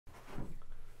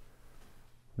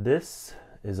This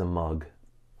is a mug,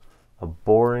 a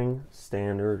boring,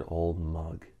 standard old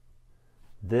mug.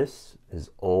 This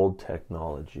is old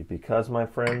technology because, my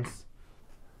friends,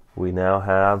 we now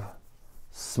have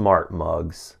smart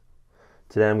mugs.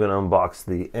 Today I'm going to unbox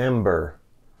the Ember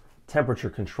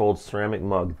temperature-controlled ceramic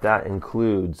mug. That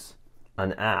includes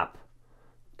an app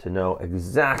to know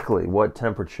exactly what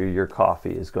temperature your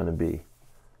coffee is going to be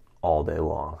all day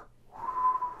long.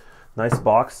 Nice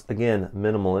box. Again,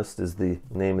 minimalist is the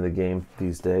name of the game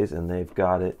these days, and they've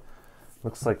got it.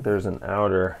 Looks like there's an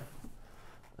outer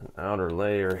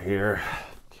layer here.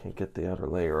 Can't get the outer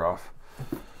layer off.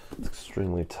 It's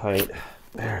extremely tight.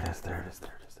 There it is.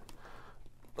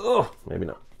 Oh, maybe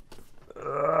not.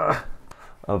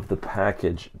 Of the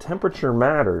package. Temperature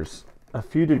matters. A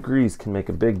few degrees can make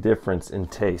a big difference in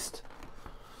taste.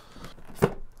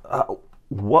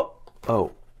 What?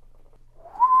 Oh.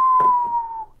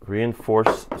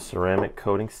 Reinforced ceramic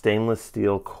coating, stainless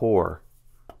steel core.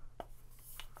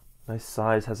 Nice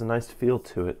size, has a nice feel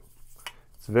to it.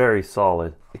 It's very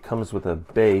solid. It comes with a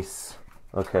base.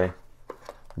 Okay.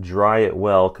 Dry it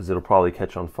well because it'll probably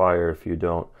catch on fire if you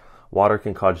don't. Water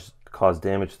can cause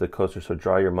damage to the coaster, so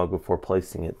dry your mug before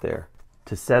placing it there.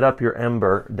 To set up your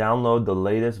Ember, download the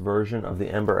latest version of the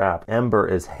Ember app. Ember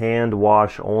is hand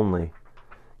wash only.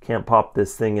 Can't pop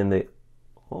this thing in the...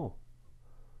 Oh.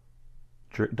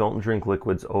 Don't drink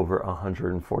liquids over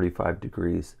 145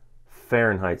 degrees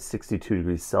Fahrenheit, 62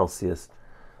 degrees Celsius.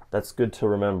 That's good to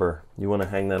remember. You want to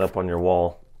hang that up on your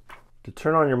wall. To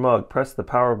turn on your mug, press the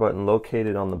power button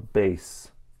located on the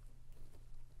base.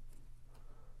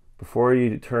 Before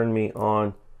you turn me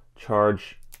on,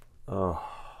 charge.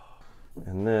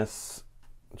 And this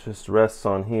just rests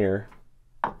on here.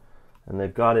 And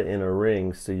they've got it in a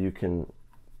ring so you can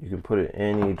put it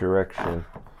any direction.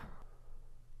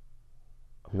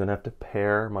 I'm going to have to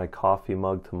pair my coffee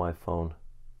mug to my phone.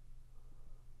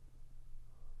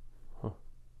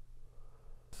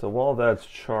 So while that's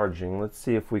charging, let's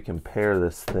see if we can pair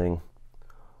this thing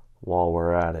while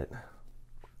we're at it.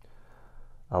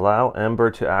 Allow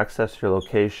Ember to access your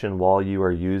location while you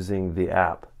are using the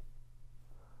app.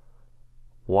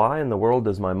 Why in the world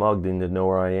does my mug need to know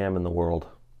where I am in the world?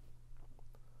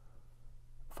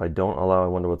 If I don't allow, I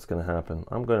wonder what's going to happen.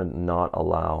 I'm going to not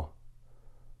allow.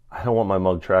 I don't want my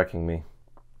mug tracking me.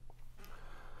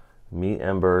 Meet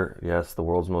Ember. Yes, the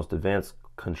world's most advanced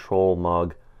control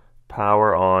mug.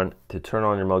 Power on. To turn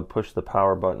on your mug, push the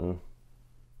power button.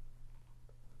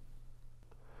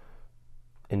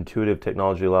 Intuitive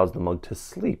technology allows the mug to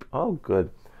sleep. Oh,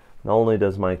 good. Not only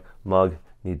does my mug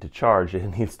need to charge, it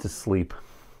needs to sleep.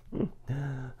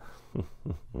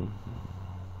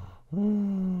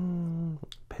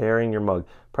 Pairing your mug.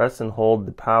 Press and hold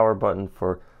the power button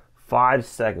for 5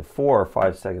 seconds. 4 or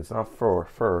 5 seconds, not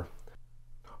fur.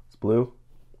 It's blue.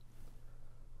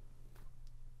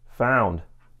 Found.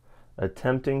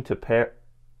 Attempting to pair.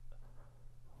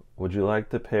 Would you like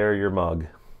to pair your mug?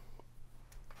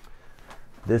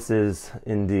 This is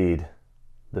indeed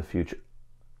the future.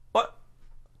 What?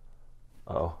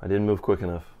 Oh, I didn't move quick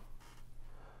enough.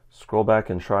 Scroll back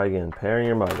and try again. Pairing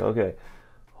your mug. Okay.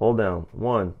 Hold down.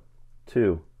 1,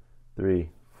 2, 3,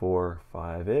 4,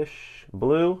 5-ish.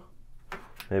 Blue.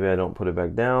 Maybe I don't put it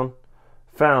back down.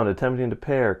 Found. Attempting to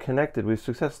pair. Connected. We've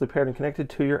successfully paired and connected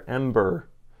to your Ember.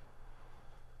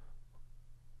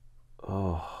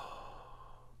 Oh.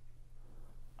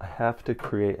 I have to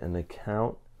create an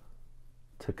account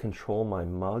to control my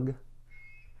mug.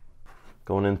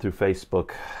 Going in through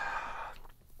Facebook.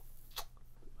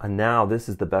 And now this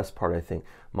is the best part, I think.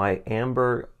 My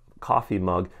Ember coffee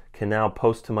mug can now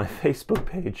post to my Facebook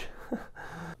page.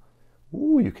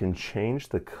 Ooh, you can change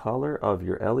the color of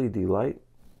your LED light.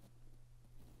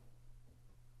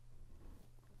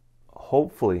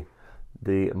 Hopefully,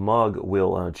 the mug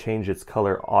will change its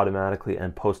color automatically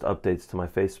and post updates to my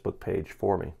Facebook page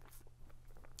for me.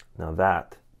 Now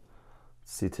that,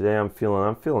 see, today I'm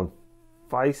feeling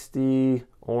feisty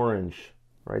orange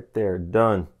right there.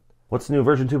 Done. What's new?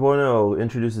 Version 2.0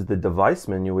 introduces the device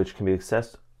menu, which can be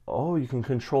accessed. Oh, you can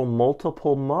control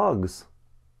multiple mugs.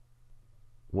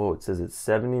 Whoa, it says it's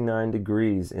 79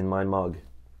 degrees in my mug.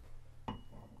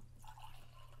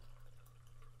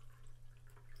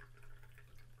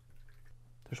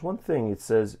 There's one thing, it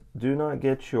says do not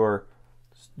get your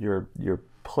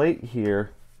plate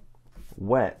here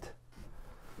wet,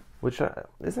 which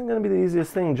isn't going to be the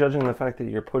easiest thing judging the fact that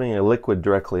you're putting a liquid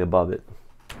directly above it.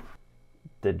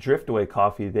 The driftaway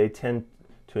coffee, they tend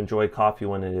to enjoy coffee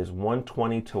when it is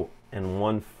 120 and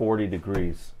 140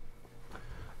 degrees.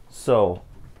 So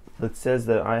it says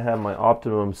that I have my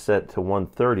optimum set to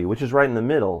 130, which is right in the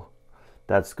middle.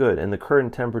 That's good. And the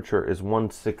current temperature is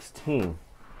 116.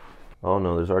 Oh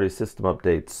no, there's already system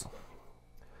updates.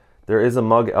 There is a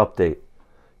mug update.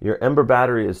 Your Ember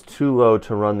battery is too low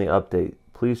to run the update.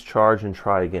 Please charge and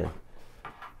try again.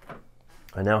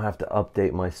 I now have to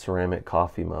update my ceramic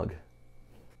coffee mug.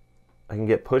 I can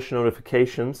get push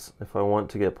notifications if I want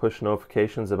to get push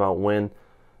notifications about when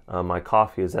my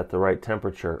coffee is at the right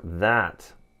temperature.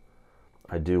 That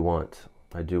I do want.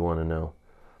 I do want to know.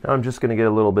 Now I'm just going to get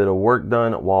a little bit of work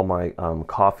done while my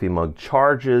coffee mug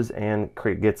charges and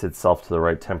gets itself to the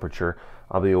right temperature.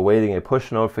 I'll be awaiting a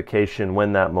push notification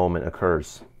when that moment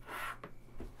occurs.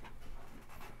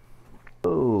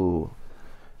 Oh,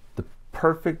 the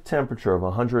perfect temperature of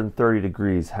 130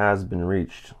 degrees has been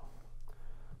reached.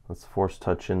 Let's force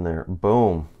touch in there.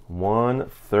 Boom,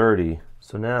 130.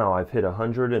 So now I've hit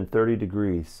 130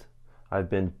 degrees. I've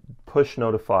been push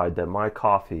notified that my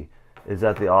coffee is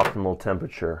at the optimal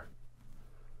temperature.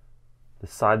 The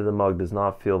side of the mug does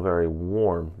not feel very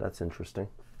warm. That's interesting.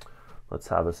 Let's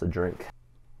have us a drink.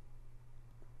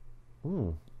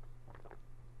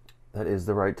 That is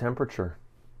the right temperature.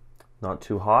 Not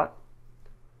too hot,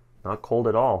 not cold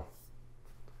at all.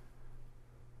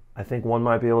 I think one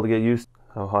might be able to get used to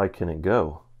how high can it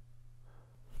go.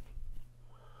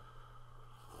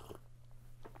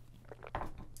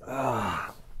 Yeah,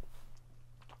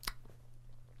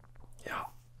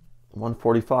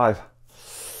 145.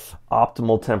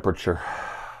 Optimal temperature.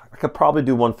 I could probably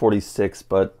do 146,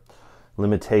 but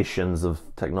limitations of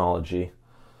technology.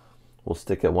 We'll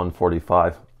stick at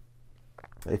 145.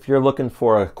 If you're looking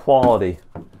for a quality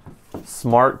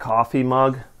smart coffee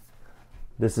mug,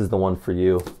 this is the one for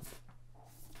you.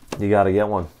 You got to get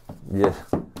one. Yeah,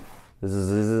 this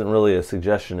isn't really a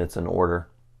suggestion, it's an order.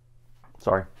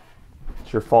 Sorry.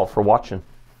 It's your fault for watching.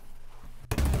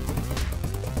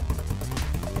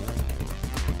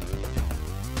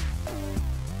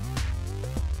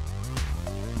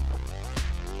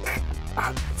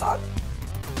 It's hot.